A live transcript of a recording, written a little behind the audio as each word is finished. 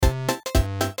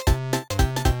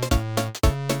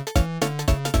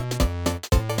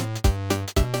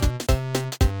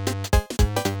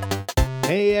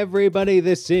everybody,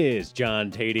 this is John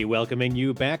Tatey welcoming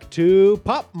you back to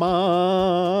Pop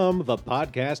Mom, the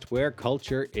podcast where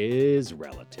culture is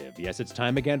relative. Yes, it's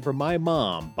time again for my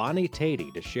mom, Bonnie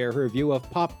Tatey, to share her view of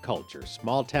pop culture,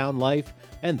 small-town life,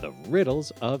 and the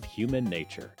riddles of human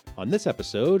nature. On this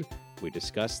episode, we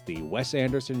discuss the Wes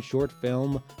Anderson short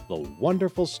film, The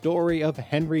Wonderful Story of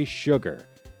Henry Sugar.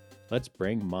 Let's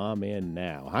bring Mom in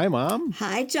now. Hi, Mom.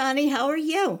 Hi, Johnny. How are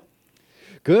you?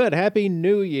 Good. Happy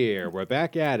New Year. We're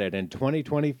back at it in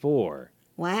 2024.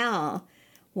 Wow.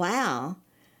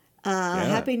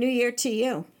 Happy New Year to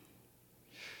you.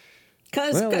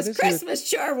 Because Christmas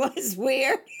sure was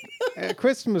weird.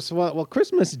 Christmas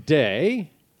Day,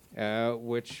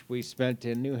 which we spent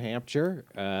in New Hampshire.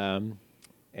 Anna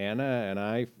and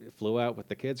I flew out with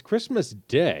the kids. Christmas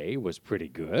Day was pretty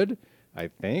good, I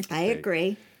think. I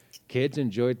agree. Kids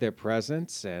enjoyed their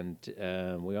presents, and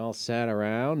we all sat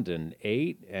around and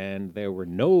ate, and there were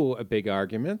no big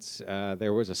arguments.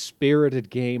 There was a spirited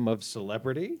game of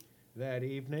celebrity that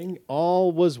evening.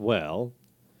 All was well.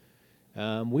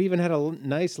 We even had a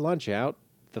nice lunch out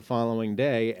the following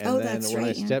day, and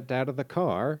I stepped out of the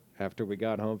car after we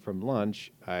got home from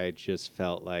lunch, I just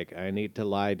felt like I need to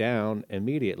lie down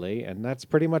immediately, and that's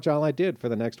pretty much all I did for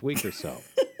the next week or so.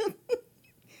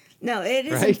 No, it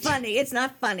isn't funny. It's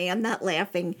not funny. I'm not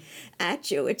laughing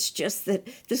at you. It's just that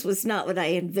this was not what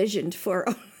I envisioned for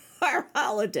our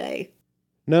holiday.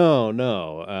 No,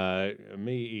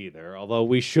 me either. Although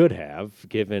we should have,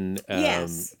 given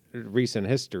recent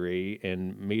history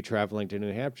in me traveling to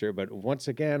New Hampshire. But once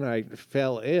again, I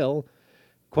fell ill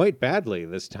quite badly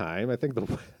this time. I think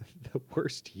the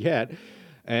worst yet.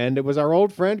 And it was our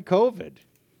old friend COVID.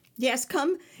 Yes,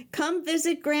 come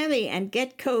visit Grammy and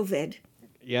get COVID.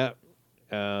 Yeah,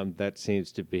 that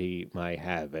seems to be my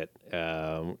habit.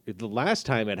 The last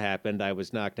time it happened, I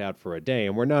was knocked out for a day,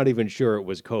 and we're not even sure it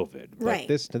was COVID. But right.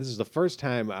 This is the first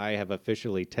time I have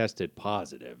officially tested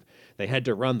positive. They had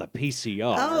to run the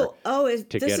PCR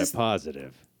to get a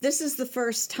positive. This is the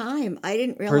first time. I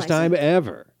didn't realize. First time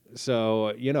ever.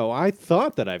 So, I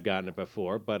thought that I've gotten it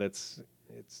before, but it's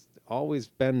always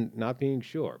been not being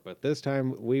sure. But this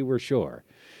time we were sure.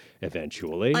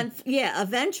 Eventually.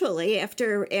 Eventually,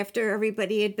 after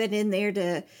everybody had been in there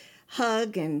to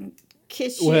hug and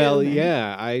kiss you. Well,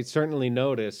 yeah, I certainly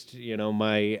noticed,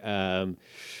 I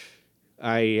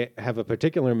have a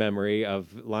particular memory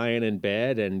of lying in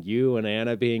bed and you and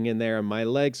Anna being in there, and my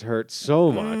legs hurt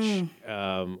so much.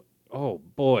 Oh,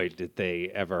 boy, did they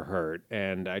ever hurt.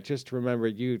 And I just remember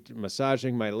you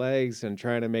massaging my legs and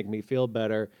trying to make me feel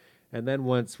better. And then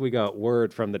once we got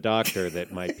word from the doctor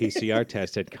that my PCR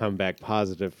test had come back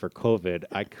positive for COVID,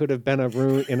 I could have been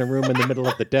in a room in the middle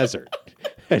of the desert.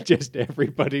 And just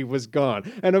everybody was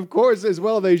gone. And of course, as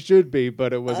well, they should be,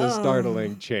 but it was a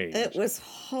startling change. It was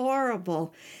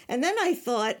horrible. And then I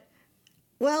thought,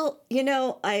 well,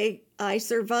 I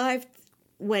survived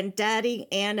when Daddy,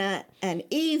 Anna, and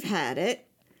Eve had it.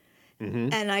 Mm-hmm.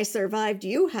 And I survived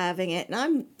you having it, and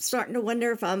I'm starting to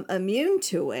wonder if I'm immune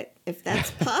to it, if that's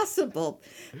possible.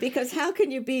 Because how can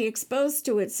you be exposed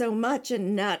to it so much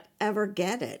and not ever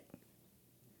get it?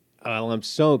 Well, I'm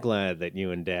so glad that you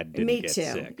and Dad didn't get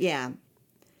sick. Me too, yeah.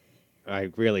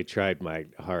 I really tried my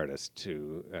hardest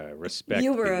to respect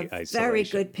You were the a isolation. very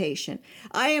good patient.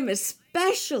 I am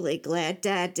especially glad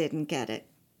Dad didn't get it.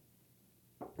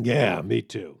 Yeah, me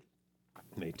too.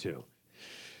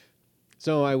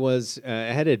 So I was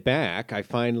headed back. I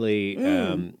finally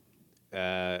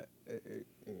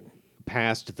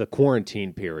passed the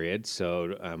quarantine period,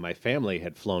 so my family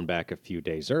had flown back a few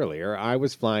days earlier. I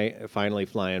was finally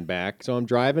flying back, so I'm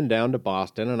driving down to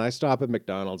Boston, and I stop at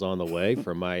McDonald's on the way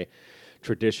for my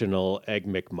traditional Egg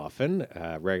McMuffin.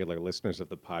 Regular listeners of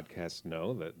the podcast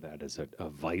know that is a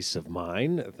vice of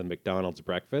mine, the McDonald's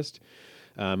breakfast.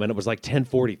 And it was like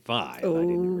 10:45. I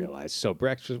didn't realize. So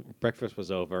breakfast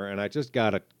was over, and I just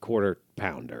got a quarter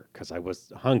pounder because I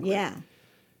was hungry. Yeah.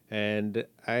 And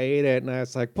I ate it, and I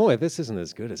was like, boy, this isn't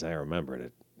as good as I remembered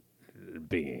it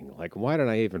being. Like, why did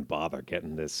I even bother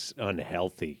getting this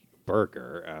unhealthy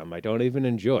burger? I don't even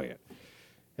enjoy it.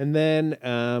 And then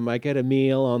I get a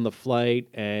meal on the flight,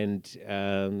 and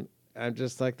I'm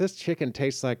just like, this chicken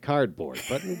tastes like cardboard.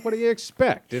 But what do you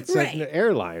expect? It's like an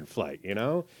airline flight,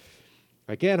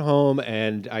 I get home,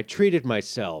 and I treated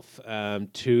myself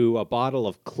to a bottle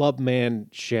of Clubman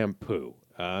shampoo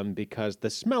because the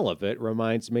smell of it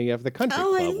reminds me of the country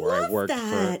club where I worked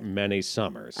for many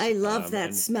summers. I love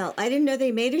that smell. I didn't know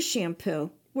they made a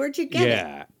shampoo. Where'd you get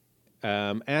it?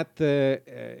 At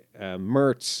the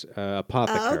Mertz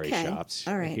apothecary shops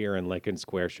here in Lincoln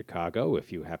Square, Chicago.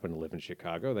 If you happen to live in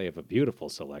Chicago, they have a beautiful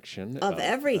selection of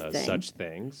everything. Such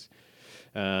things.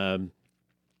 Um,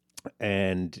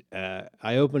 and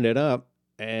I opened it up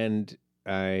and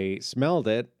I smelled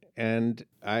it, and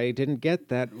I didn't get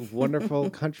that wonderful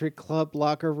country club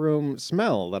locker room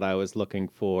smell that I was looking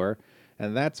for.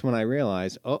 And that's when I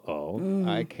realized,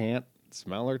 I can't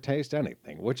smell or taste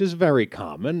anything, which is very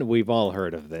common. We've all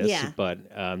heard of this, Yeah. but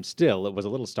still, it was a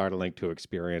little startling to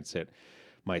experience it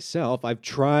myself. I've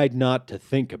tried not to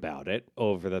think about it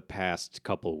over the past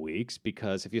couple weeks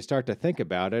because if you start to think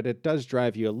about it, it does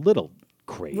drive you a little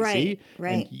crazy. Right, And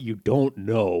right. you don't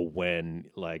know when,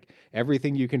 like,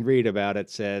 everything you can read about it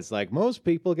says, like, most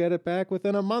people get it back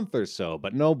within a month or so,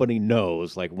 but nobody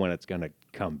knows, like, when it's going to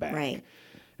come back. Right.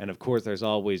 And of course, there's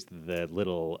always the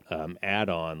little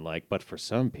add-on, like, but for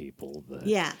some people,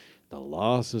 Yeah. the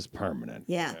loss is permanent.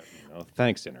 Yeah.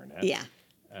 Thanks, internet. Yeah.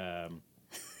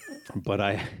 But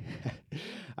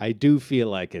I do feel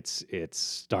like it's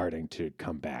starting to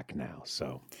come back now.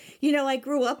 So I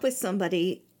grew up with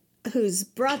somebody whose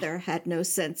brother had no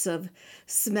sense of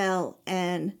smell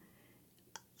and,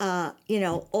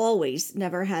 always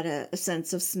never had a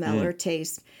sense of smell or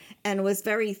taste and was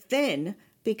very thin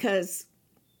because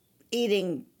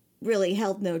eating really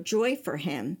held no joy for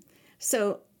him.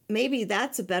 So maybe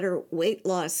that's a better weight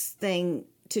loss thing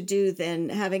to do than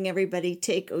having everybody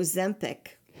take Ozempic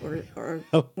or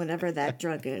whatever that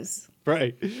drug is.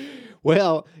 right.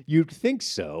 Well, you'd think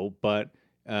so, but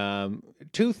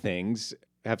two things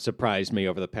have surprised me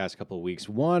over the past couple of weeks.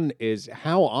 One is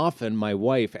how often my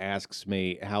wife asks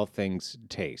me how things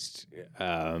taste.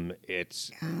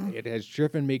 It has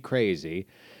driven me crazy.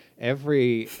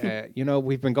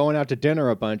 We've been going out to dinner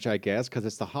a bunch, I guess, because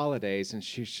it's the holidays, and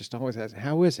she's just always asking,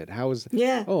 "How is it? How's the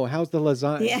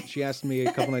lasagna?" Yeah. She asked me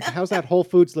a couple nights, "How's that Whole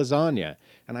Foods lasagna?"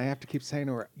 And I have to keep saying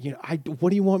to her, what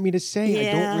do you want me to say?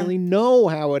 I don't really know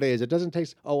how it is. It doesn't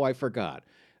taste. Oh, I forgot.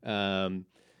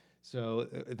 So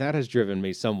that has driven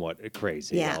me somewhat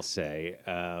crazy, Yeah. I'll say.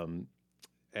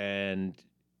 And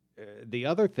the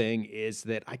other thing is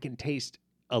that I can taste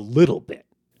a little bit,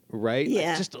 right? Like,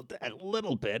 Yeah. just a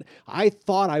little bit. I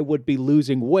thought I would be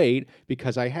losing weight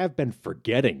because I have been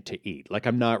forgetting to eat. Like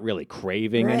I'm not really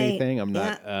craving Right. anything. I'm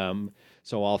not.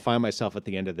 So I'll find myself at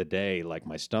the end of the day, like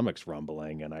my stomach's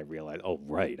rumbling, and I realize, oh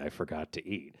right, I forgot to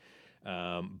eat.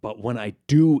 But when I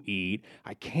do eat,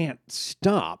 I can't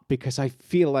stop because I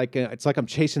feel like it's like I'm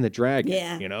chasing the dragon.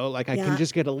 Yeah. Like I Yeah. can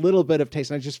just get a little bit of taste,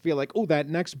 and I just feel like, oh, that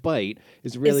next bite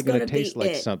is really It's going to gonna be taste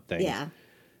like it. something. Yeah.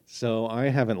 So I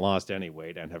haven't lost any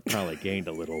weight and have probably gained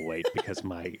a little weight because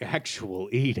my actual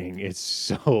eating is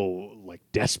so like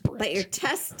desperate. But you're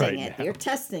testing right it. now. You're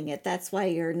testing it. That's why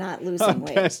you're not losing I'm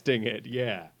weight. testing it.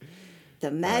 Yeah.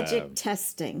 The magic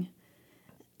testing.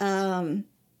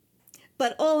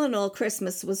 But all in all,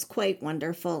 Christmas was quite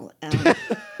wonderful.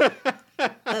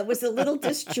 It was a little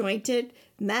disjointed.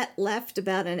 Matt left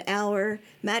about an hour.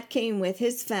 Matt came with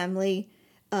his family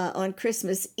on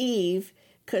Christmas Eve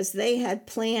because they had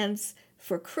plans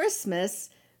for Christmas,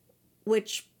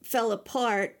 which fell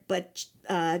apart, but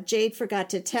Jade forgot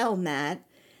to tell Matt.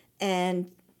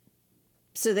 And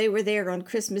so they were there on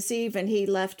Christmas Eve, and he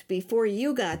left before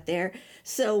you got there.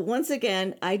 So once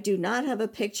again, I do not have a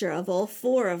picture of all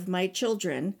four of my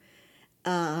children.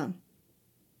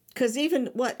 Because even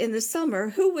in the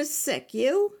summer, who was sick?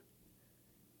 You?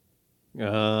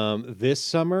 This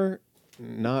summer,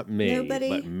 not me,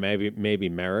 Nobody? but maybe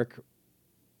Merrick.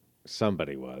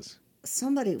 Somebody was.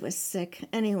 Somebody was sick.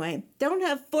 Anyway, don't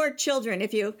have four children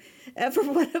if you ever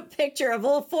want a picture of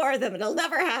all four of them. It'll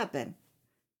never happen.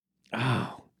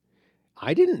 Oh,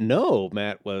 I didn't know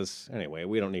Matt was. Anyway,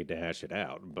 we don't need to hash it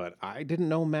out, but I didn't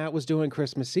know Matt was doing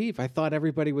Christmas Eve. I thought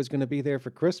everybody was going to be there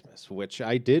for Christmas, which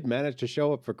I did manage to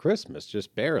show up for Christmas,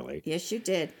 just barely. Yes, you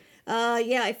did.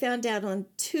 Yeah, I found out on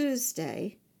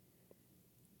Tuesday.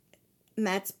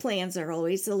 Matt's plans are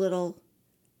always a little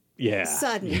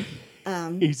sudden.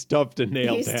 He's tough to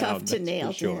nail He's down. tough to that's nail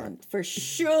for sure. down, for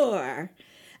sure.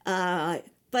 But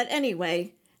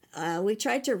anyway, we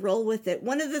tried to roll with it.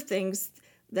 One of the things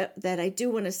that I do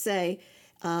want to say,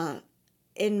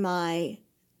 in my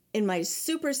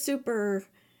super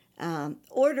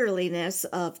orderliness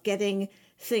of getting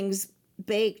things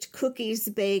baked, cookies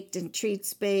baked and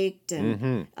treats baked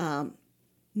and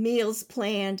meals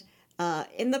planned,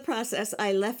 in the process,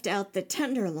 I left out the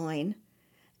tenderloin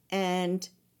and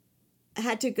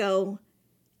had to go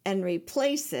and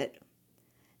replace it.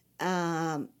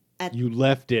 You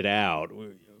left it out,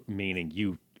 meaning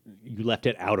you left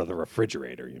it out of the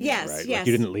refrigerator. You mean, Yes, right? yes. Like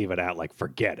you didn't leave it out like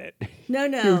forget it.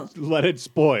 No. Let it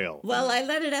spoil. Well, I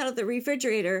let it out of the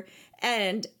refrigerator,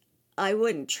 and I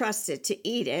wouldn't trust it to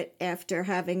eat it after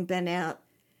having been out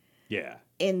Yeah.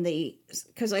 in the,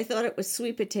 because I thought it was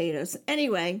sweet potatoes.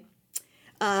 Anyway,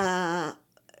 Daddy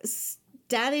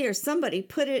or somebody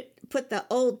put the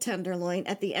old tenderloin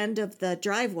at the end of the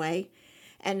driveway,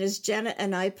 and as Jenna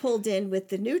and I pulled in with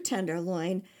the new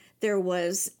tenderloin, there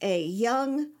was a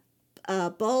young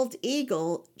bald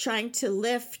eagle trying to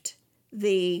lift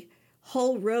the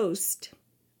whole roast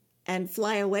and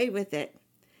fly away with it.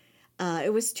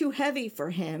 It was too heavy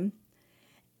for him,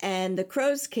 and the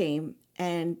crows came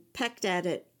and pecked at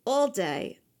it all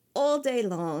day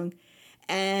long,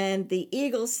 and the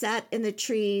eagle sat in the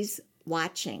trees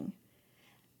watching.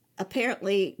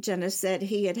 Apparently, Jenna said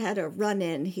he had a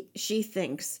run-in, she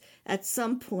thinks, at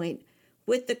some point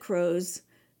with the crows,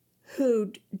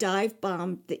 who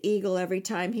dive-bombed the eagle every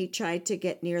time he tried to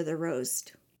get near the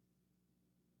roast.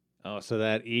 Oh, so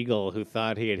that eagle who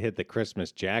thought he had hit the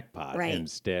Christmas jackpot Right.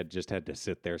 instead just had to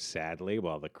sit there sadly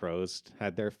while the crows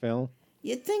had their fill?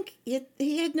 You'd think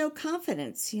he had no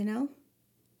confidence, you know?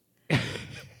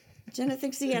 Jenna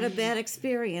thinks he had a bad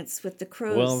experience with the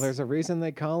crows. Well, there's a reason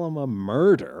they call him a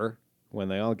murder when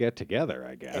they all get together,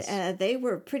 I guess. They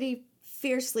were pretty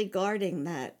fiercely guarding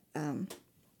that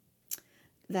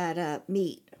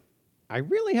meat. I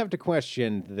really have to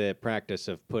question the practice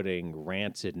of putting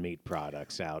rancid meat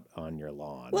products out on your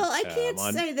lawn. Well, I can't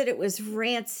say that it was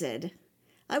rancid.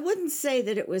 I wouldn't say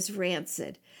that it was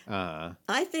rancid.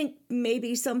 I think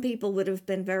maybe some people would have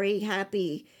been very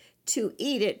happy to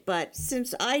eat it, but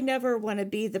since I never want to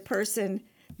be the person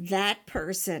that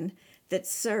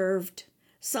served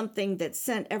something that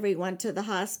sent everyone to the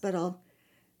hospital,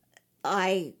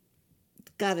 I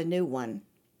got a new one.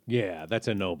 Yeah, that's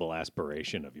a noble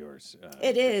aspiration of yours.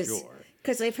 It is, sure.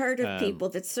 because I've heard of people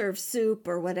that serve soup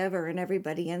or whatever, and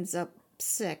everybody ends up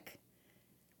sick.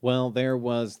 Well, there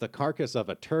was the carcass of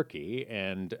a turkey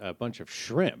and a bunch of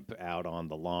shrimp out on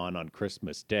the lawn on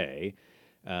Christmas Day.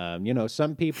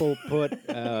 Some people put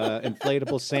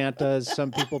inflatable Santas.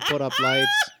 Some people put up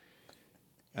lights.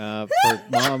 For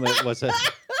Mom, it was a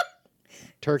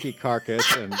turkey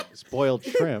carcass and spoiled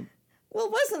shrimp. Well,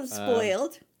 it wasn't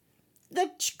spoiled. The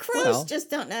crows just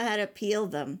don't know how to peel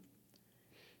them.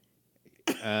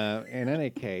 In any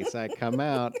case, I come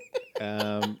out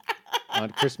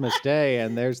on Christmas Day,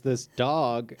 and there's this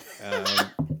dog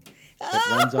that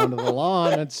runs onto the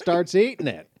lawn and starts eating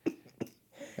it.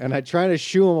 And I try to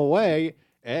shoo him away,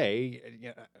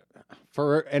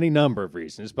 for any number of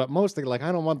reasons, but mostly like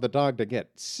I don't want the dog to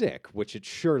get sick, which it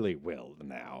surely will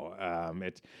now.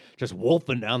 It's just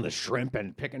wolfing down the shrimp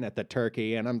and picking at the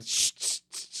turkey, and I'm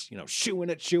shooing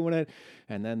it.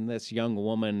 And then this young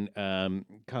woman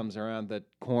comes around the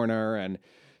corner and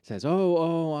says,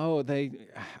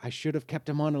 I should have kept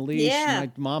him on a leash. Yeah.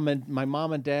 My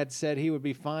mom and dad said he would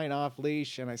be fine off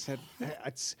leash. And I said,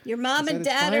 Your mom and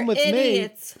dad fine are with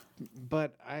idiots. me,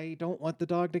 but I don't want the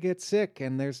dog to get sick,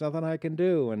 and there's nothing I can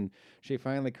do. And she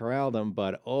finally corralled him,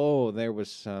 but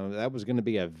that was going to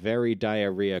be a very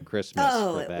diarrhea Christmas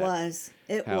for that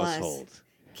household. Was.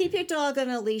 Keep your dog on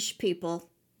a leash, people.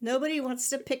 Nobody wants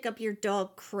to pick up your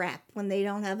dog crap when they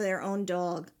don't have their own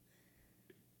dog.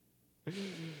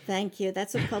 Thank you.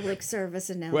 That's a public service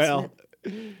announcement.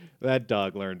 Well, that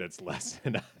dog learned its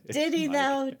lesson. Did he,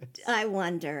 though? I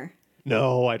wonder.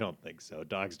 No, I don't think so.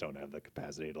 Dogs don't have the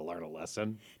capacity to learn a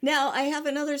lesson. Now, I have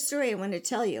another story I want to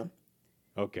tell you.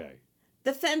 Okay.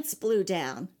 The fence blew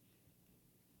down.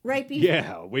 Right before.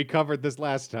 Yeah, we covered this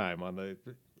last time on the...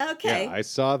 Okay. Yeah, I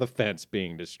saw the fence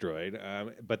being destroyed,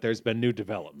 but there's been new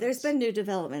developments. There's been new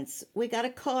developments. We got a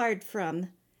card from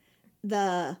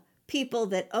the people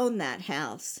that own that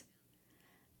house.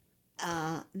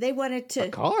 They wanted to...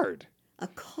 A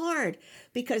card,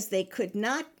 because they could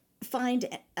not find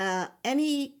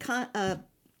any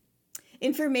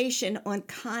information on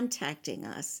contacting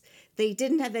us. They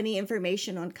didn't have any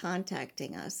information on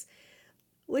contacting us,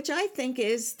 which I think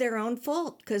is their own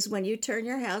fault, because when you turn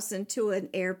your house into an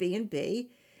Airbnb,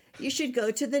 you should go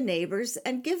to the neighbors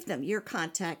and give them your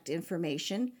contact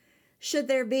information should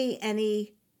there be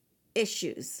any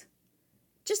issues.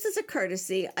 Just as a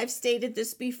courtesy, I've stated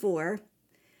this before.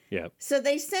 Yeah. So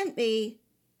they sent me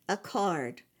a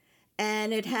card,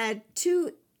 and it had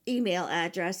 2 email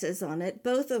addresses on it,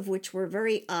 both of which were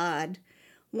very odd.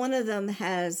 One of them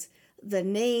has the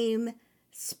name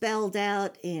spelled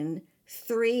out in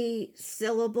 3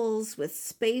 syllables with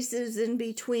spaces in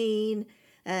between,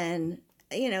 and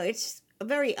it's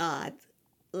very odd.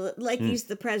 Like he's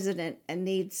the president and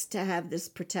needs to have this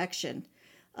protection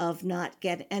of not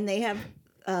getting. And they have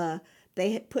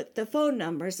they put the phone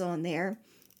numbers on there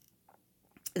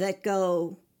that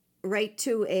go right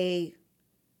to a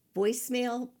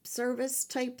voicemail service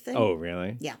type thing. Oh,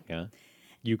 really? Yeah. Yeah.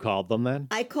 You called them then?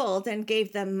 I called and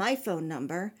gave them my phone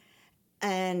number,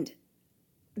 and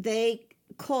they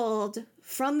called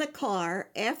from the car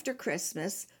after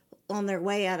Christmas on their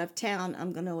way out of town,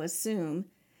 I'm going to assume,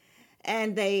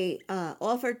 and they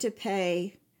offered to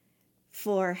pay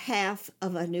for half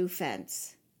of a new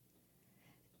fence.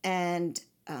 And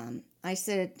he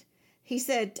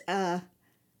said the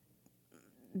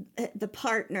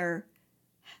partner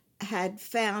had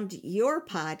found your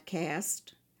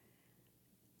podcast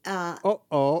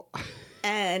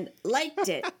and liked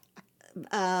it.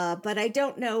 But I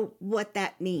don't know what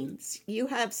that means. You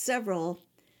have several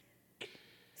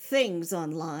things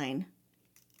online.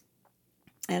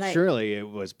 And Surely it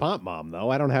was Pop Mom, though.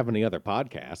 I don't have any other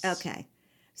podcasts. Okay.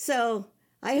 So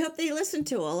I hope they listen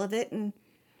to all of it and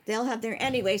they'll have their...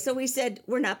 Anyway, so we said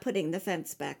we're not putting the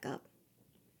fence back up.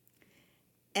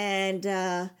 And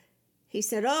he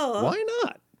said, oh... Why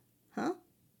not? Huh?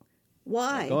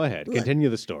 Why? Go ahead. Continue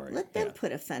the story. Let them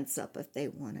put a fence up if they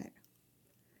want it.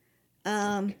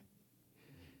 And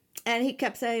he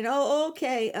kept saying, oh,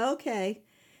 okay,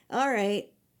 all right.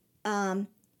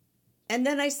 And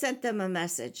then I sent them a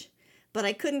message, but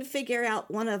I couldn't figure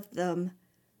out one of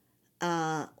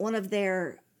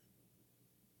their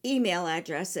email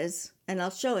addresses, and I'll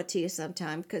show it to you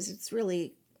sometime because it's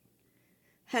really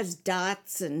has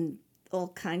dots and all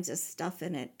kinds of stuff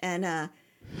in it. And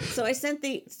so I sent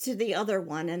to the other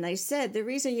one, and I said, the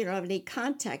reason you don't have any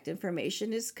contact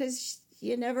information is because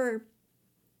you never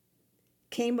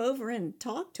came over and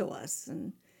talked to us.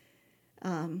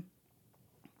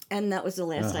 And that was the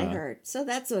last I heard. So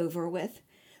that's over with.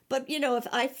 But, if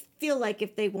I feel like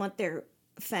if they want their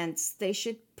fence, they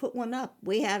should put one up.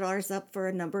 We had ours up for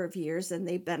a number of years, and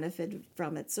they benefited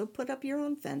from it. So put up your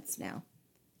own fence now.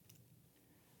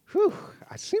 Whew.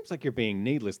 It seems like you're being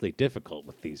needlessly difficult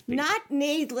with these people. Not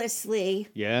needlessly.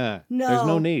 Yeah. No. There's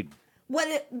no need.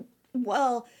 What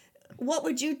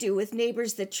would you do with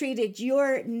neighbors that treated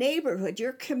your neighborhood,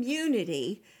 your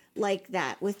community, like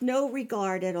that, with no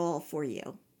regard at all for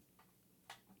you?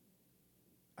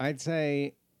 I'd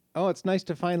say, it's nice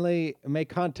to finally make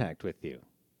contact with you.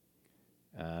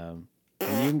 And you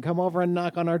can come over and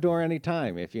knock on our door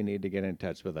anytime if you need to get in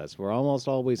touch with us. We're almost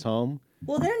always home.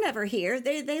 Well, they're never here.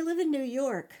 They live in New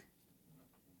York.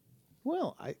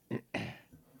 Well,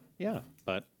 yeah,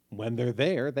 but when they're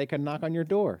there, they can knock on your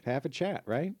door, have a chat,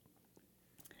 right?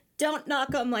 Don't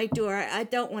knock on my door. I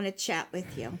don't want to chat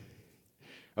with you.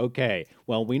 Okay.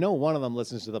 Well, we know one of them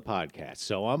listens to the podcast,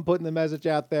 so I'm putting the message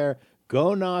out there.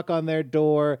 Go knock on their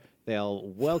door. They'll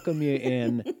welcome you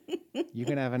in. You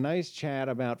can have a nice chat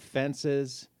about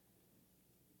fences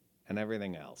and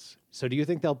everything else. So do you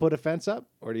think they'll put a fence up,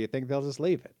 or do you think they'll just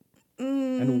leave it?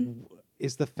 And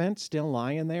is the fence still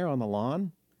lying there on the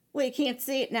lawn? Well, you can't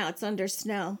see it now. It's under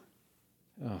snow.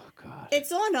 Oh, God.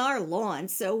 It's on our lawn,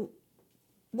 so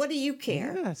what do you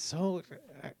care? Yeah, so...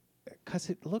 because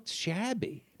it looks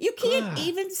shabby. You can't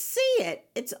even see it.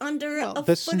 It's under a foot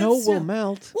the of snow will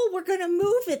melt. Well, we're going to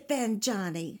move it then,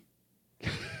 Johnny.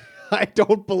 I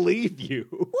don't believe you.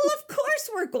 Well, of course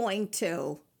we're going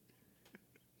to.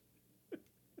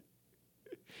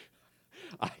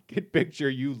 I could picture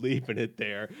you leaving it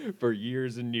there for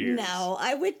years and years. No,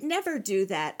 I would never do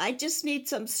that. I just need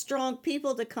some strong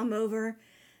people to come over.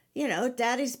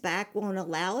 Daddy's back won't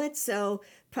allow it, so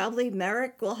probably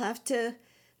Merrick will have to...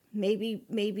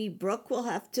 Maybe Brooke will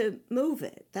have to move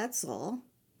it. That's all.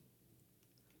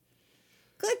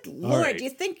 Good Lord, right. you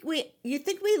think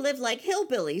we live like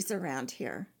hillbillies around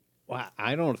here? Well,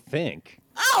 I don't think.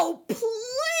 Oh,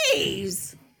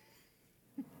 please!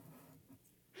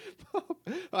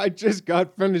 I just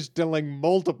got finished telling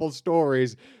multiple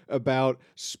stories about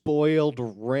spoiled,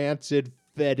 rancid,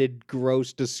 fetid,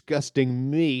 gross, disgusting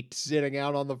meat sitting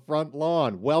out on the front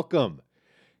lawn. Welcome.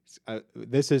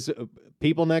 This is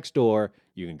people next door.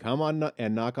 You can come on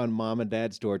and knock on Mom and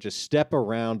Dad's door. Just step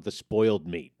around the spoiled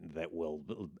meat that will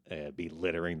be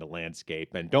littering the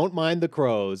landscape. And don't mind the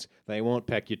crows. They won't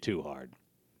peck you too hard.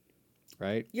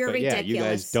 Right? You're ridiculous. Yeah, you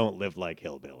guys don't live like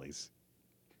hillbillies.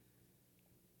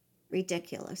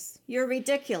 Ridiculous. You're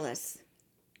ridiculous.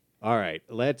 All right.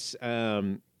 Let's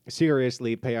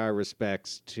seriously pay our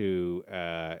respects to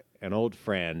an old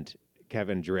friend,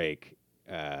 Kevin Drake,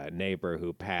 neighbor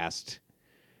who passed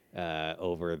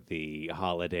over the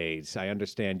holidays. I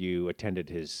understand you attended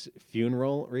his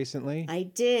funeral recently. I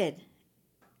did.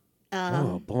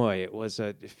 Oh boy, it was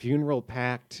a funeral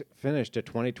packed finish to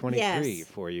 2023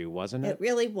 for you, wasn't it? It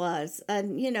really was.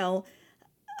 And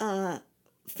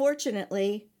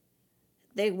fortunately,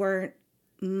 they weren't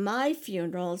my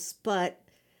funerals, but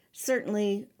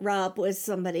certainly Rob was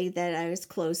somebody that I was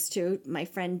close to, my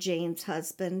friend Jane's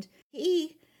husband.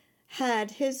 He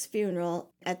had his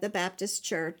funeral at the Baptist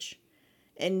Church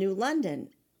in New London.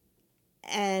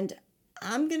 And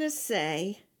I'm going to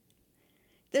say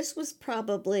this was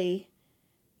probably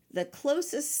the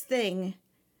closest thing,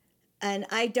 and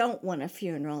I don't want a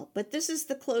funeral, but this is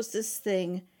the closest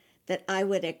thing that I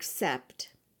would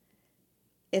accept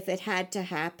if it had to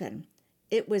happen.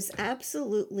 It was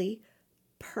absolutely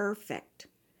perfect.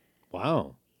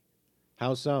 Wow.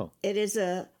 How so? It is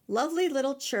a lovely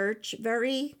little church,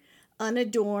 very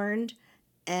unadorned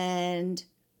and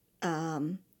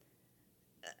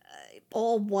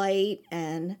all white.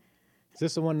 And Is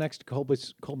this the one next to Colby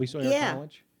Sawyer Yeah.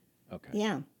 College? Okay.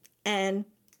 yeah, and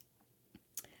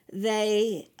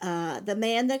the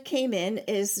man that came in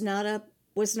was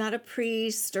not a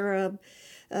priest or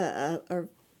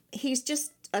he's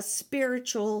just a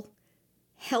spiritual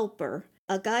helper.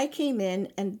 A guy came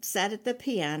in and sat at the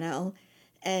piano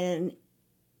and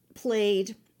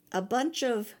played a bunch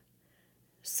of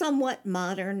somewhat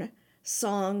modern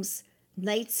songs,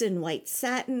 Nights in White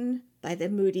Satin by the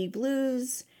Moody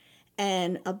Blues,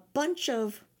 and a bunch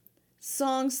of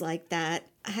songs like that.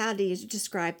 How do you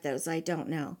describe those? I don't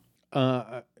know.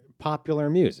 Popular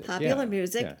music. Popular yeah,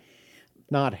 music. yeah.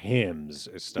 Not hymns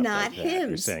or stuff Not like that. You're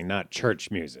hymns. saying not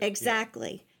church music.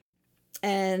 Exactly.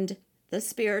 And the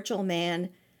spiritual man,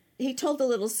 he told a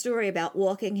little story about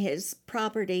walking his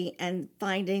property and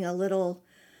finding a little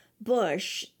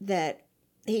bush that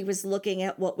he was looking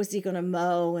at what was he going to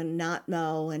mow and not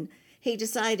mow. And he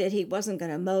decided he wasn't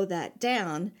going to mow that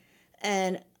down.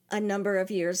 And a number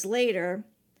of years later,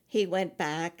 he went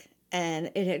back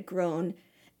and it had grown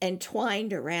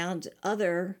entwined around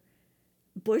other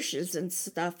bushes and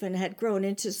stuff and had grown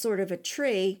into sort of a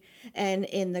tree. And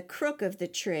in the crook of the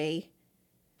tree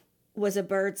was a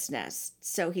bird's nest.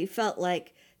 So he felt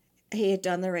like he had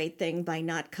done the right thing by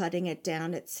not cutting it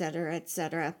down, et cetera, et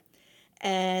cetera.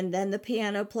 And then the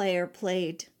piano player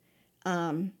played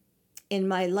In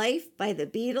My Life by the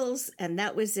Beatles, and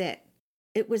that was it.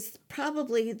 It was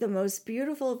probably the most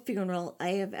beautiful funeral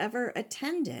I have ever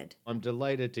attended. I'm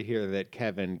delighted to hear that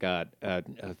Kevin got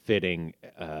a fitting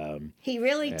He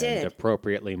really and did.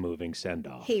 appropriately moving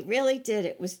send-off. He really did.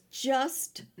 It was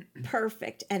just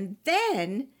perfect. And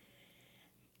then,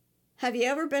 have you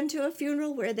ever been to a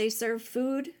funeral where they serve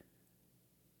food?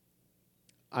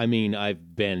 I mean,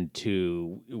 I've been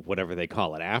to whatever they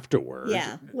call it afterward.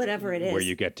 Yeah, whatever it is. Where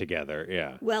you get together,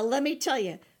 yeah. Well, let me tell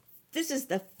you, this is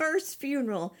the first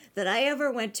funeral that I ever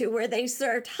went to where they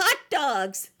served hot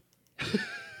dogs. It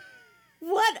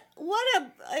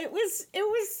was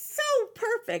so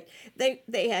perfect.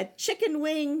 They had chicken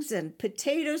wings and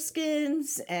potato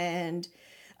skins and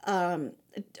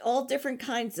all different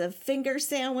kinds of finger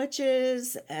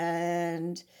sandwiches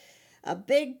and a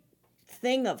big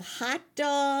thing of hot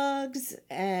dogs,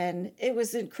 and it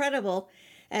was incredible.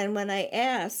 And when I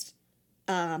asked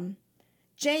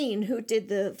Jane, who did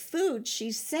the food,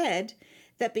 she said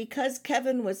that because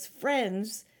Kevin was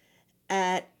friends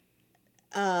at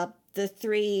the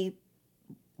 3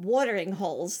 watering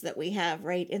holes that we have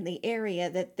right in the area,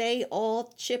 that they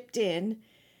all chipped in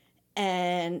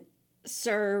and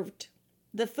served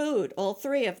the food, all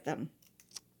 3 of them.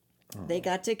 Oh. They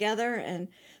got together and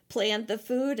planned the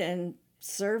food and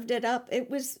served it up. It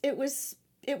was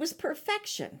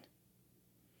perfection.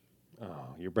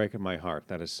 Oh, you're breaking my heart.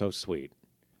 That is so sweet.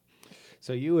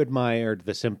 So you admired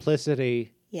the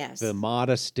simplicity, yes, the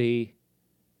modesty,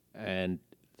 and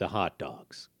the hot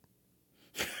dogs.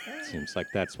 Seems like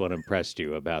that's what impressed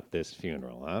you about this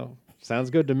funeral. Oh,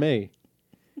 sounds good to me.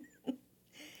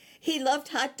 He loved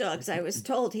hot dogs. I was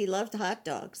told he loved hot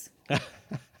dogs. Well,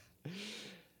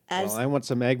 I want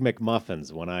some Egg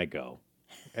McMuffins when I go.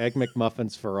 Egg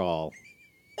McMuffins for all.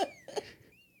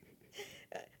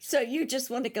 So you just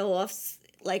want to go off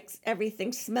like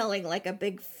everything smelling like a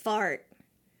big fart.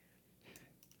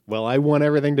 Well, I want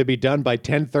everything to be done by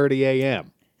 10:30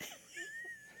 a.m.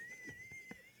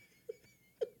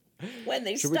 When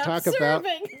they Should we stop talk about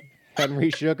serving. Henry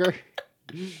Sugar?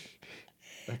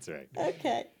 That's right.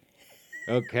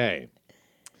 Okay.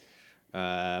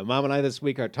 Mom and I this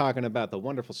week are talking about the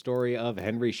wonderful story of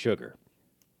Henry Sugar.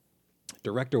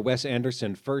 Director Wes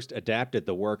Anderson first adapted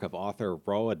the work of author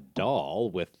Roald Dahl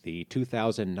with the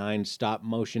 2009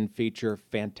 stop-motion feature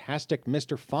Fantastic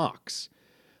Mr. Fox.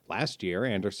 Last year,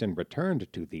 Anderson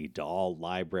returned to the Dahl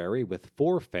library with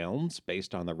 4 films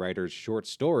based on the writer's short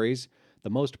stories, the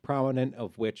most prominent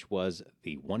of which was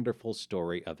The Wonderful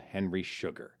Story of Henry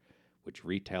Sugar, which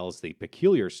retells the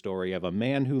peculiar story of a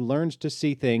man who learns to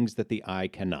see things that the eye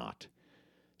cannot.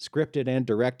 Scripted and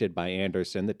directed by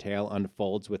Anderson, the tale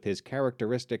unfolds with his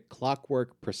characteristic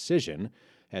clockwork precision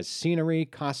as scenery,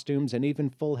 costumes, and even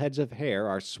full heads of hair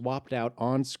are swapped out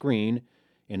on screen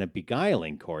in a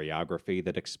beguiling choreography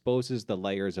that exposes the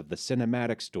layers of the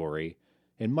cinematic story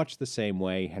in much the same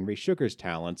way Henry Sugar's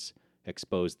talents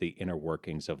exposed the inner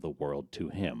workings of the world to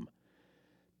him.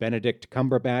 Benedict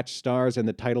Cumberbatch stars in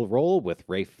the title role with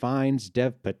Ralph Fiennes,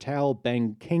 Dev Patel,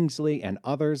 Ben Kingsley, and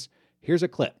others. Here's a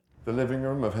clip. The living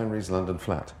room of Henry's London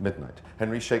flat, midnight.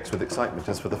 Henry shakes with excitement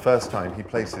as for the first time he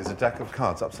places a deck of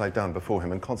cards upside down before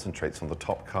him and concentrates on the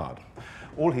top card.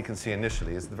 All he can see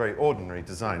initially is the very ordinary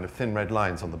design of thin red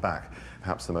lines on the back,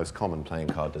 perhaps the most common playing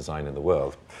card design in the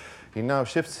world. He now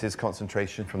shifts his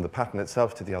concentration from the pattern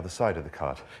itself to the other side of the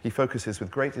card. He focuses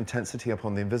with great intensity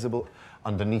upon the invisible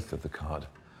underneath of the card.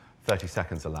 30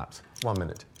 seconds elapse. 1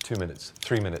 minute, 2 minutes,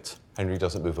 3 minutes. Henry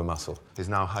doesn't move a muscle. His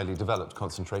now highly developed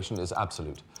concentration is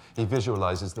absolute. He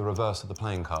visualizes the reverse of the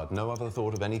playing card. No other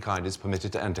thought of any kind is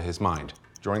permitted to enter his mind.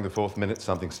 During the 4th minute,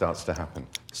 something starts to happen.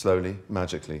 Slowly,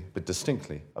 magically, but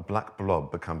distinctly, a black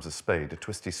blob becomes a spade. A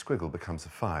twisty squiggle becomes a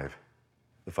 5.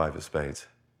 The 5 of spades.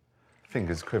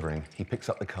 Fingers quivering, he picks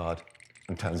up the card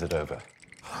and turns it over.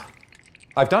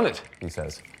 "I've done it," he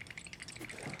says.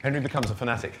 Henry becomes a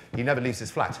fanatic. He never leaves his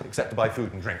flat, except to buy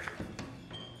food and drink.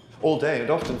 All day and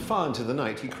often far into the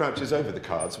night, he crouches over the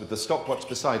cards with the stopwatch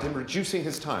beside him, reducing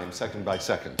his time second by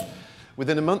second.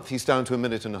 Within a month, he's down to 1.5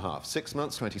 minutes. 6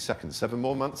 months, 20 seconds. 7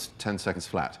 more months, 10 seconds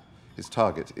flat. His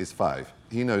target is 5.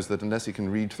 He knows that unless he can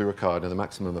read through a card in a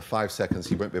maximum of 5 seconds,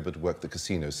 he won't be able to work the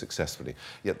casinos successfully.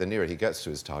 Yet the nearer he gets to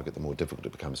his target, the more difficult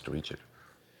it becomes to reach it.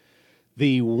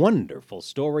 The wonderful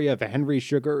story of Henry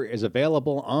Sugar is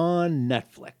available on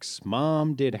Netflix.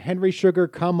 Mom, did Henry Sugar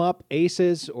come up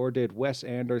aces or did Wes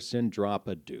Anderson drop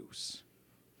a deuce?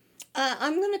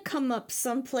 I'm going to come up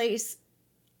someplace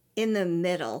in the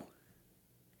middle.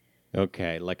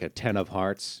 Okay, like a 10 of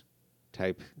hearts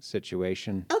type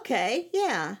situation. Okay,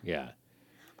 yeah. Yeah.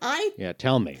 I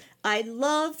Tell me. I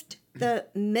loved the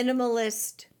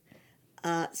minimalist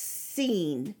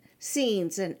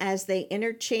scenes and as they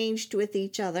interchanged with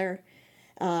each other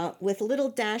with little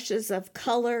dashes of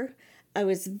color. I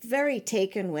was very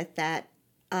taken with that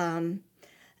and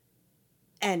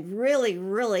really,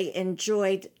 really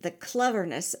enjoyed the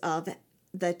cleverness of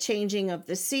the changing of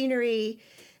the scenery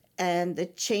and the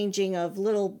changing of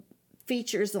little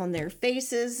features on their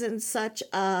faces and such.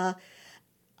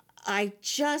 I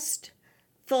just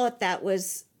thought that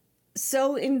was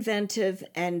so inventive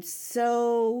and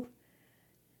so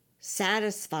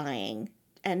satisfying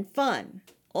and fun.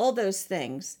 All those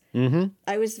things. Mm-hmm.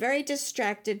 I was very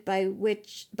distracted by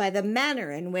the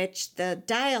manner in which the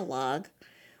dialogue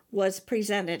was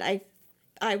presented.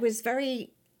 I was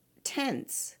very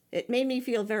tense. It made me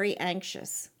feel very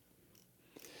anxious.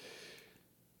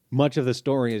 Much of the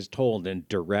story is told in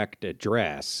direct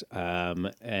address,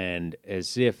 and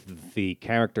as if the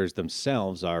characters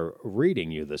themselves are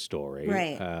reading you the story.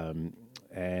 Right.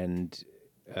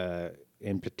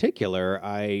 In particular,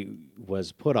 I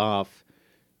was put off,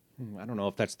 I don't know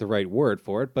if that's the right word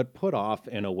for it, but put off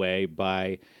in a way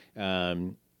by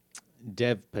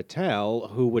Dev Patel,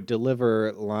 who would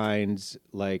deliver lines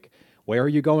like, "Where are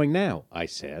you going now?" I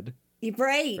said.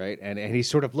 Right, and he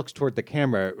sort of looks toward the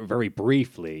camera very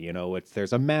briefly. You know,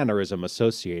 there's a mannerism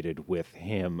associated with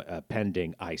him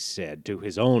appending "I said" to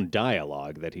his own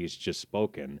dialogue that he's just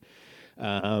spoken,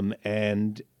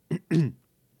 and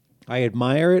I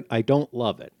admire it. I don't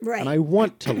love it, Right. and I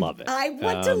want to love it. I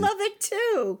want to love it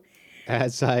too.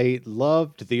 As I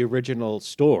loved the original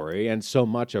story and so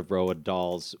much of Roald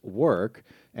Dahl's work,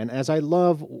 and as I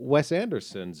love Wes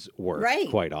Anderson's work Right.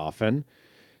 quite often.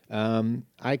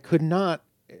 I could not.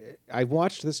 I've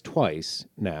watched this twice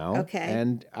now, Okay.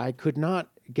 and I could not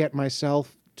get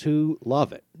myself to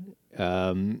love it.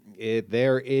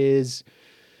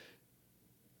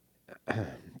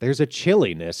 There's a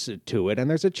chilliness to it, and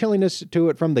there's a chilliness to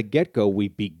it from the get-go. We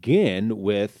begin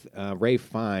with Ralph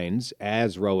Fiennes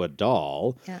as Roald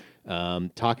Dahl,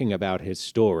 talking about his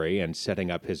story and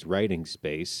setting up his writing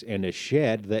space in a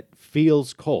shed that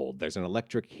feels cold. There's an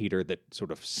electric heater that sort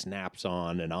of snaps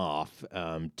on and off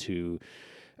to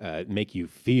make you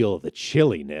feel the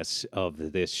chilliness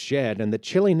of this shed, and the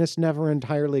chilliness never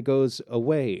entirely goes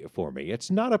away for me.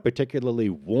 It's not a particularly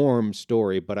warm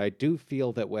story, but I do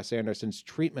feel that Wes Anderson's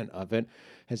treatment of it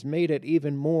has made it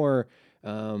even more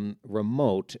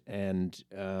remote and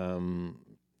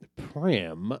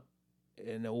prim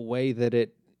in a way that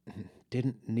it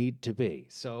didn't need to be.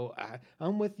 So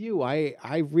I'm with you. I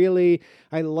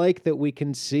like that we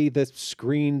can see the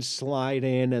screen slide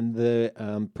in and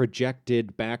the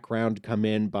projected background come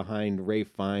in behind Ray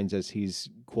Fiennes as he's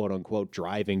quote unquote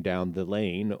driving down the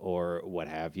lane or what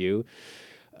have you.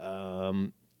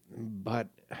 But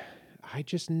I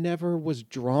just never was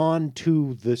drawn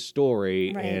to the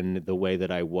story Right. in the way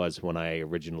that I was when I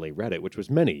originally read it, which was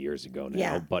many years ago now.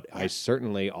 Yeah, But I yeah.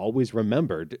 certainly always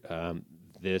remembered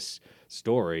this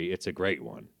story. It's a great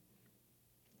one.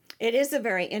 It is a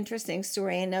very interesting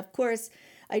story. And of course,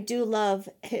 I do love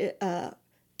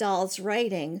Dahl's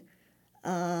writing.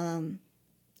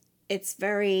 It's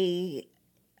very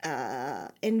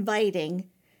inviting,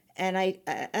 and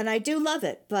I do love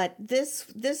it. But this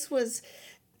was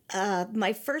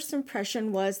my first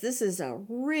impression was this is a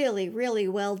really, really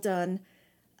well done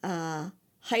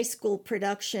high school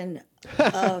production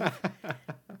of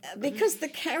because the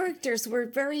characters were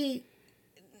very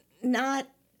not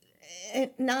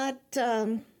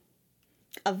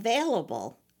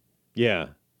available. Yeah.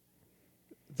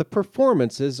 The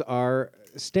performances are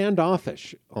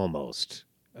standoffish almost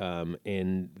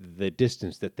in the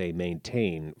distance that they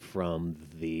maintain from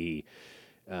the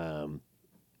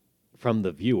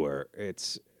viewer.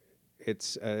 It's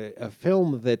a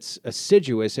film that's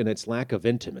assiduous in its lack of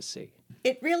intimacy.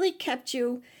 It really kept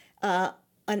you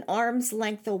an arm's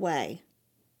length away.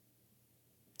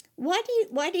 Why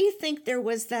do you think there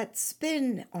was that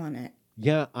spin on it?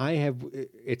 Yeah,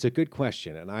 it's a good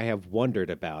question, and I have wondered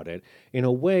about it. In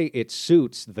a way, it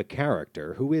suits the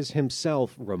character, who is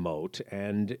himself remote,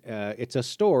 and it's a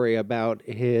story about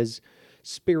his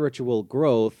spiritual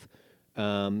growth,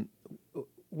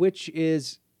 which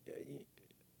is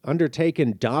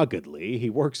undertaken doggedly. He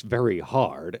works very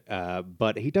hard,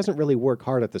 but he doesn't really work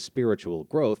hard at the spiritual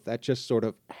growth. That just sort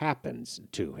of happens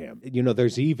to him. You know,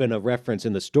 there's even a reference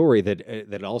in the story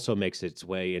that also makes its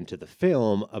way into the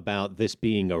film about this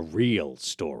being a real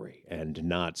story and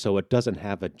not, so it doesn't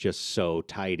have a just so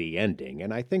tidy ending.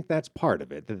 And I think that's part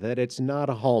of it, that it's not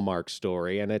a Hallmark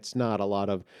story and it's not a lot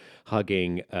of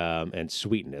hugging and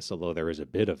sweetness, although there is a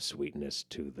bit of sweetness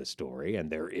to the story and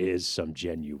there is some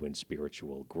genuine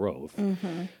spiritual growth.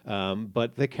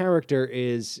 But the character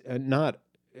is not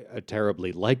a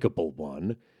terribly likable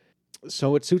one,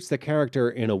 so it suits the character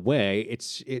in a way.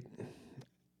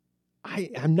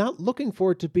 I'm not looking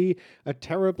for it to be a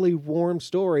terribly warm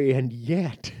story, and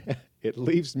yet it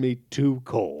leaves me too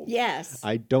cold. Yes.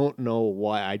 I don't know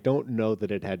why. I don't know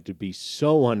that it had to be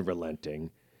so unrelenting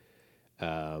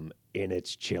in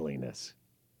its chilliness.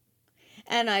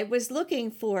 And I was looking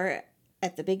for,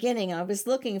 at the beginning, I was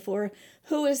looking for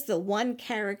who is the one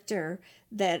character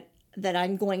that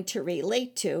I'm going to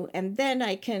relate to, and then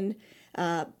I can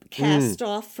cast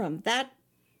off from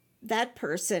that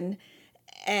person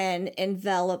and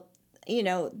envelop,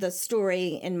 the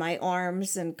story in my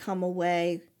arms and come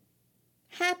away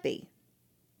happy.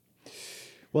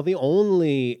 Well, the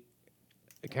only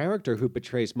character who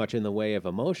betrays much in the way of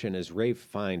emotion is Ralph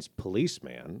Fiennes'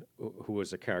 policeman, who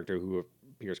is a character who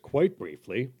appears quite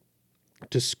briefly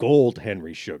to scold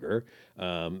Henry Sugar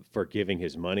for giving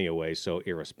his money away so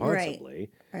irresponsibly.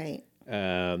 Right.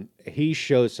 He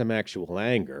shows some actual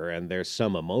anger, and there's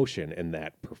some emotion in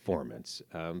that performance.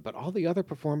 But all the other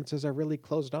performances are really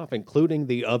closed off, including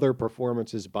the other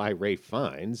performances by Ralph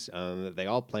Fiennes. They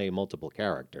all play multiple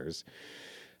characters.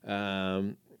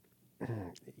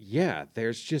 Yeah,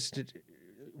 there's just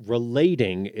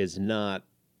relating is not.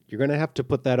 You're going to have to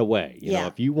put that away. You know,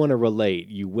 if you want to relate,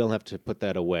 you will have to put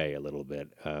that away a little bit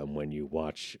when you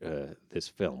watch this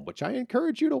film, which I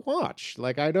encourage you to watch.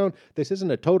 Like, this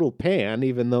isn't a total pan,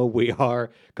 even though we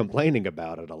are complaining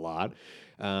about it a lot.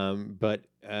 But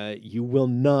you will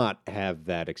not have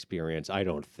that experience, I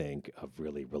don't think, of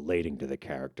really relating to the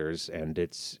characters. And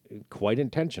it's quite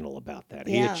intentional about that.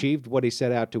 He achieved what he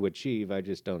set out to achieve. I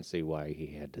just don't see why he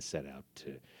had to set out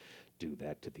to do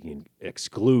that to the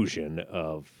exclusion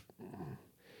of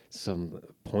some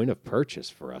point of purchase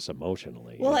for us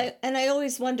emotionally. Well, I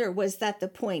always wonder, was that the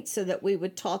point so that we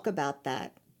would talk about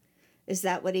that? Is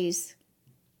that what he's...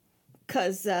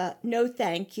 Because no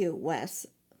thank you, Wes.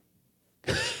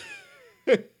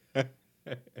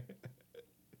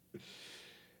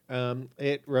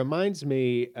 It reminds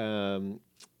me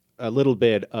a little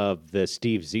bit of the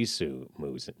Steve Zissou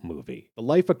movie,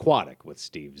 Life Aquatic with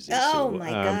Steve Zissou. Oh,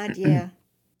 my God, yeah.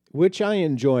 Which I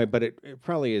enjoy, but it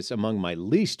probably is among my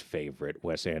least favorite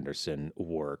Wes Anderson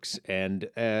works. And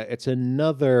it's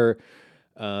another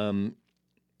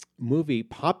movie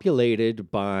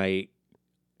populated by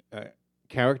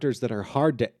characters that are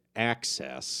hard to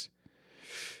access.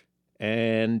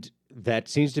 And that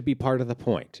seems to be part of the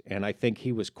point, and I think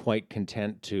he was quite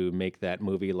content to make that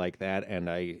movie like that. And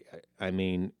I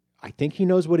mean, I think he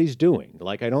knows what he's doing.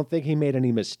 Like, I don't think he made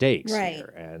any mistakes Right.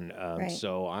 here, and Right.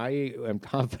 so I am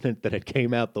confident that it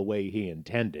came out the way he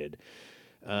intended.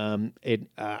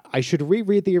 I should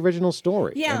reread the original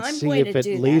story Yeah, and I'm see going if to it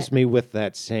do leaves that. me with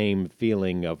that same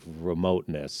feeling of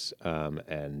remoteness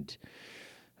and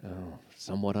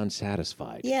somewhat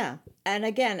unsatisfied. Yeah. And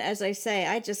again, as I say,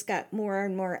 I just got more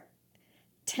and more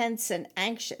tense and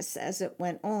anxious as it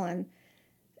went on.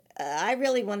 I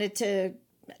really wanted to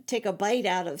take a bite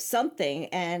out of something,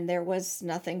 and there was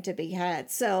nothing to be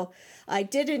had. So I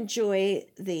did enjoy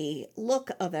the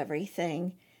look of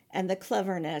everything and the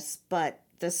cleverness, but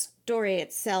the story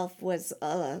itself was,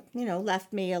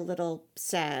 left me a little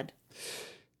sad.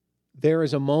 There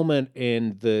is a moment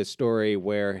in the story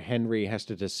where Henry has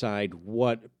to decide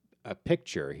what a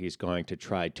picture he's going to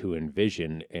try to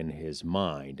envision in his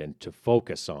mind and to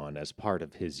focus on as part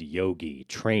of his yogi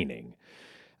training.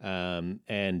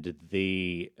 And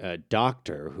the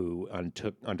doctor who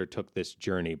undertook this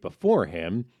journey before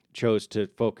him chose to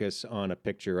focus on a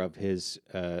picture of his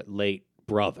late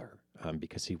brother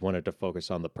because he wanted to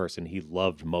focus on the person he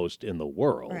loved most in the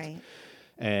world. Right.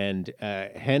 And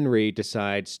Henry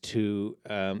decides to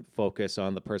focus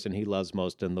on the person he loves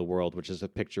most in the world, which is a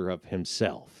picture of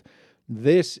himself.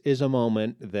 This is a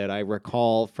moment that I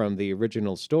recall from the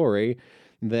original story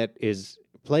that is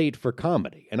played for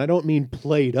comedy. And I don't mean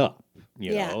played up,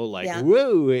 Yeah, like, yeah.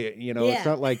 whoa, it's Yeah.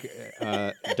 not like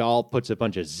Dahl puts a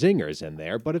bunch of zingers in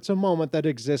there, but it's a moment that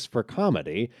exists for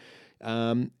comedy.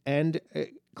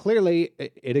 Clearly,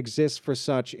 it exists for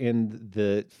such in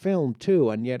the film too,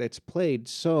 and yet it's played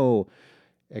so,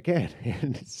 again,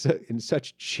 in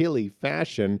such chilly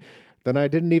fashion that I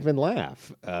didn't even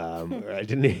laugh. I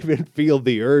didn't even feel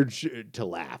the urge to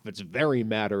laugh. It's very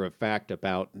matter of fact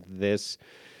about this,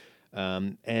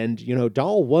 and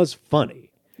Dahl was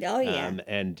funny. Oh, yeah.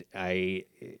 And I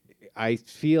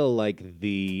feel like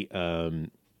the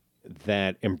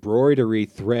that embroidery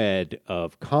thread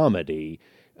of comedy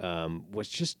was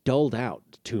just doled out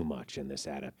too much in this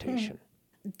adaptation.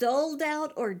 Doled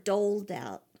out or doled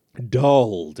out?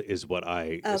 Dulled is what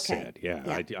I Okay. said. Yeah,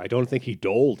 Yeah. I don't think he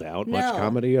doled out much No.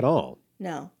 comedy at all.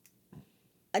 No.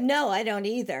 No, I don't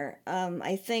either.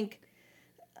 I think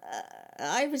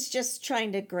I was just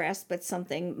trying to grasp at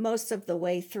something most of the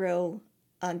way through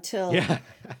until Yeah,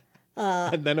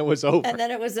 and then it was over. and then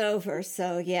it was over.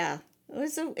 So yeah,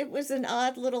 it was an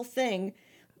odd little thing,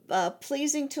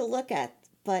 pleasing to look at,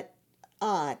 but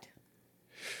odd.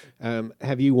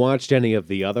 Have you watched any of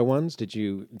the other ones? Did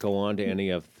you go on to any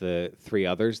of the three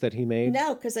others that he made?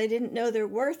 No, because I didn't know there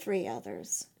were 3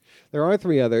 others. There are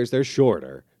 3 others. They're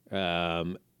shorter.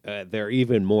 They're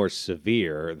even more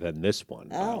severe than this one,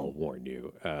 I'll warn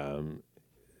you.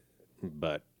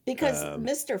 But Because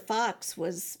Mr. Fox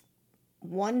was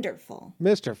wonderful.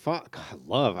 Mr. Fox,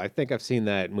 I think I've seen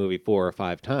that movie 4 or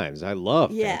 5 times. I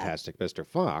love Yeah. Fantastic Mr.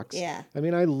 Fox. Yeah. I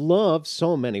mean, I love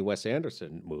so many Wes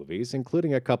Anderson movies,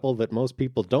 including a couple that most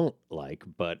people don't like.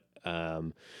 But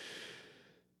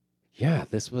yeah,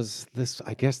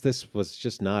 I guess this was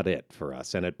just not it for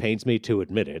us. And it pains me to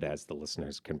admit it, as the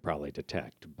listeners can probably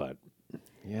detect. But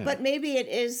yeah. But maybe it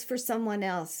is for someone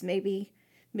else. Maybe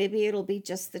it'll be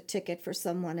just the ticket for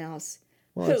someone else.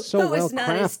 Well, it's so who is well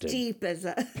not as crafted. deep as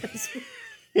us.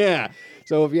 Yeah.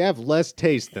 So if you have less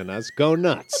taste than us, go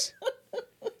nuts.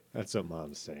 That's what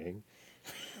Mom's saying.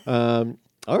 All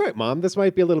right, Mom, this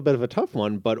might be a little bit of a tough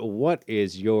one, but what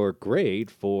is your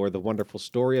grade for The Wonderful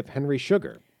Story of Henry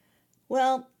Sugar?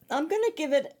 Well, I'm going to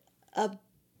give it a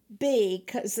B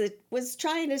because it was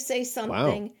trying to say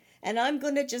something, and I'm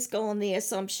going to just go on the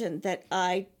assumption that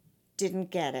I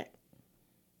didn't get it.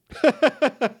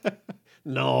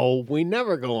 No, we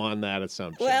never go on that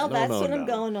assumption. Well, No, that's no, what no. I'm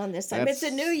going on this time. It's a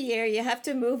new year. You have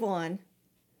to move on.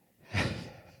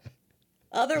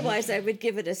 Otherwise, I would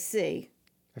give it a C.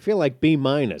 I feel like B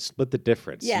minus. Split the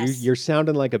difference. Yes. You're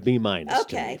sounding like a B minus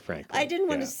to me, Okay. frankly. I didn't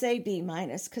want Yeah. to say B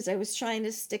minus because I was trying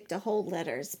to stick to whole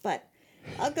letters, but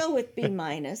I'll go with B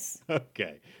minus.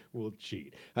 Okay, we'll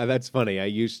cheat. That's funny. I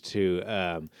used to,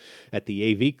 at the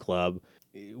AV club,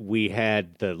 we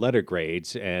had the letter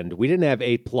grades, and we didn't have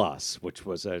A plus, which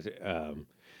was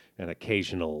an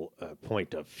occasional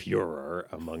point of furor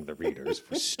among the readers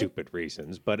for stupid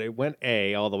reasons. But it went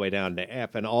A all the way down to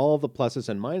F, and all the pluses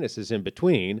and minuses in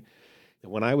between.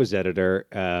 When I was editor,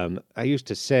 I used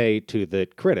to say to the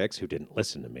critics who didn't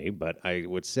listen to me, but I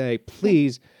would say,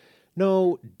 please,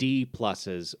 no D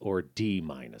pluses or D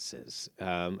minuses.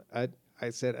 I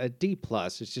said a D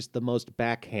plus is just the most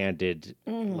backhanded,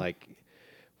 like,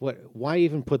 Why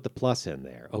even put the plus in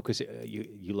there? Oh, because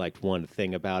you liked one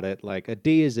thing about it. Like a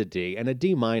D is a D, and a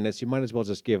D minus, you might as well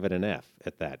just give it an F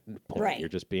at that point. Right. You're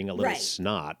just being a little Right.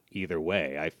 snot either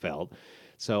way, I felt.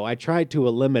 So I tried to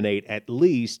eliminate at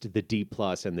least the D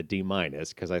plus and the D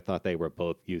minus because I thought they were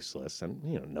both useless, and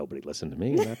nobody listened to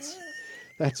me. And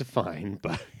that's fine.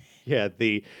 But yeah,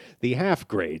 the half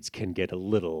grades can get a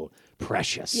little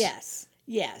precious.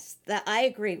 Yes, that I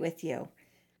agree with you.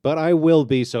 But I will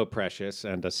be so precious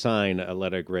and assign a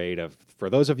letter grade for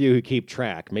those of you who keep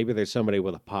track, maybe there's somebody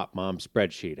with a Pop Mom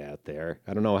spreadsheet out there.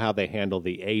 I don't know how they handle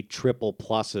the A triple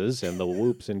pluses and the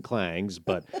whoops and clangs,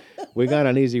 but we got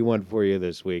an easy one for you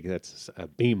this week. That's a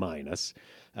B minus.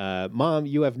 Mom,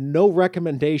 you have no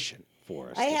recommendation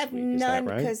for us. I this have week. Is that none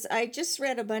right? because I just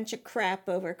read a bunch of crap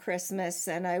over Christmas,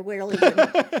 and I really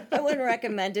wouldn't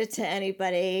recommend it to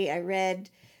anybody. I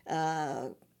read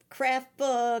craft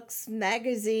books,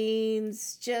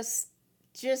 magazines, just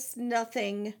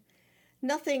nothing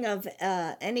of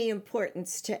any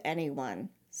importance to anyone.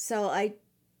 So I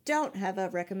don't have a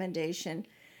recommendation.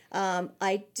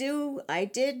 I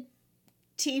did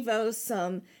TiVo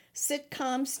some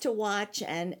sitcoms to watch,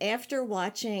 and after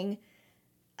watching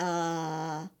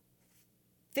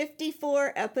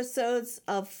 54 episodes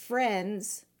of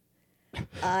Friends,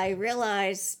 I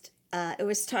realized it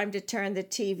was time to turn the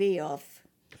TV off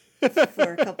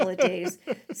for a couple of days.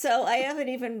 So I haven't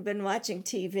even been watching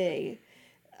TV.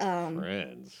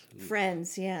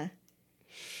 Friends, yeah.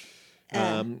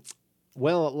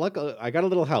 Well, look, I got a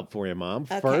little help for you, Mom.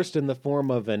 Okay. First, in the form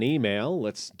of an email,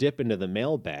 let's dip into the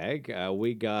mailbag.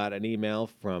 We got an email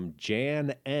from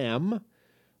Jan M.,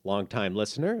 longtime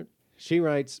listener. She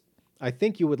writes, I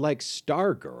think you would like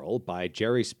Stargirl by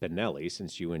Jerry Spinelli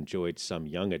since you enjoyed some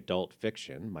young adult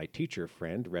fiction. My teacher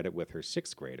friend read it with her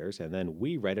sixth graders, and then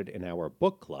we read it in our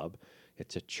book club.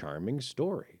 It's a charming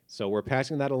story. So we're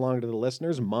passing that along to the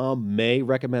listeners. Mom may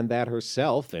recommend that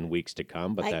herself in weeks to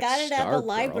come, but I that's got it at the Stargirl.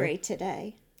 library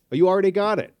today. Oh, you already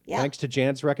got it? Yep. Thanks to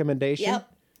Jan's recommendation?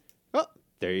 Yep. Oh,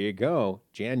 there you go.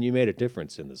 Jan, you made a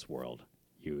difference in this world.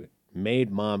 You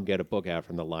made Mom get a book out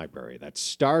from the library.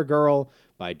 That's Stargirl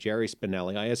by Jerry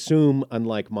Spinelli. I assume,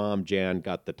 unlike Mom, Jan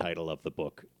got the title of the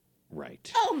book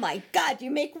right. Oh my God,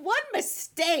 you make one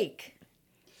mistake.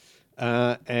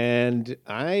 And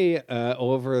I,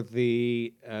 over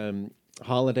the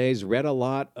holidays, read a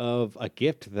lot of a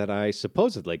gift that I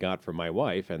supposedly got for my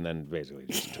wife and then basically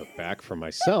just took back for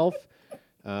myself.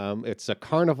 It's A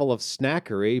Carnival of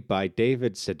Snackery by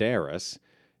David Sedaris.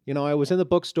 I was in the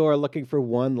bookstore looking for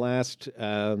one last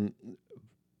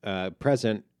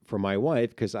present for my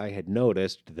wife because I had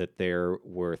noticed that there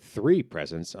were 3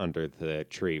 presents under the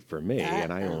tree for me,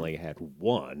 and I only had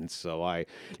one, so I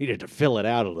needed to fill it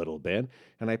out a little bit.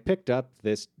 And I picked up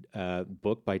this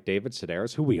book by David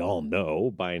Sedaris, who we all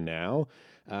know by now,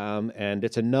 and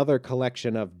it's another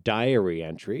collection of diary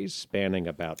entries spanning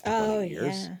about 20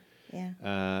 years.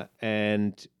 Yeah.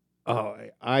 Oh,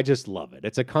 I just love it.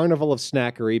 It's a carnival of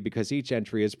snackery because each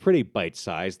entry is pretty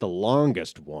bite-sized. The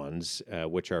longest ones,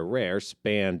 which are rare,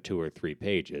 span 2 or 3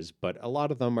 pages, but a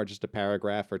lot of them are just a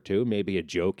paragraph or 2, maybe a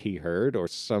joke he heard or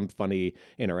some funny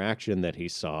interaction that he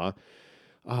saw.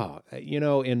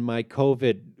 In my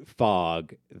COVID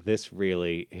fog, this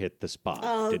really hit the spot.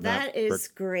 Oh, that is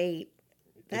great.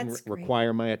 That's didn't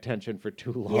require my attention for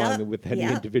too long Yep, with any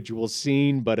yep. individual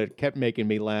scene, but it kept making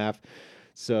me laugh.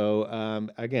 So,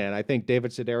 again, I think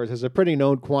David Sedaris is a pretty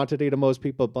known quantity to most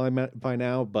people by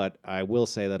now, but I will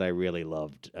say that I really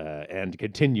loved and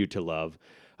continue to love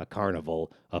A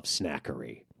Carnival of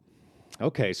Snackery.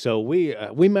 Okay, so we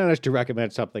managed to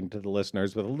recommend something to the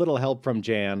listeners with a little help from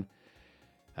Jan.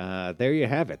 There you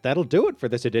have it. That'll do it for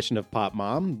this edition of Pop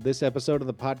Mom. This episode of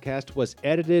the podcast was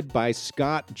edited by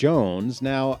Scott Jones.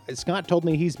 Now, Scott told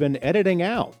me he's been editing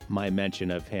out my mention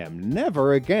of him.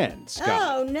 Never again, Scott.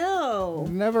 Oh, no.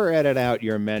 Never edit out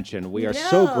your mention. We are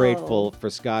so grateful for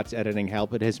Scott's editing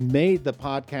help. It has made the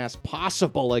podcast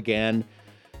possible again.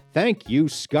 Thank you,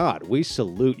 Scott. We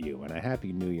salute you, and a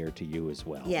Happy New Year to you as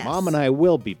well. Yes. Mom and I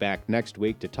will be back next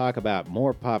week to talk about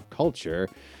more pop culture.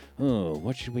 Oh,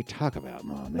 what should we talk about,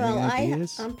 Mom? Well, Any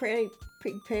ideas? I'm pretty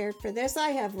prepared for this. I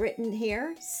have written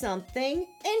here something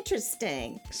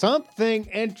interesting. Something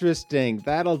interesting.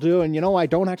 That'll do. And I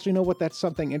don't actually know what that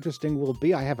something interesting will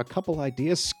be. I have a couple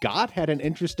ideas. Scott had an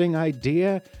interesting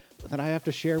idea that I have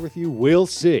to share with you. We'll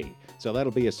see. So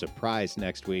that'll be a surprise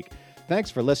next week. Thanks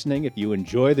for listening. If you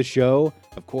enjoy the show,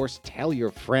 of course, tell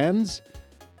your friends.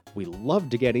 We love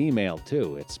to get email,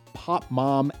 too. It's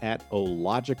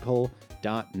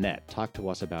popmom@ological.net. Talk to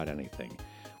us about anything.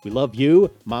 We love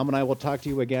you. Mom and I will talk to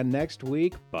you again next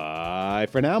week. Bye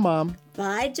for now, Mom.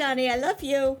 Bye, Johnny. I love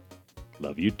you.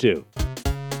 Love you too.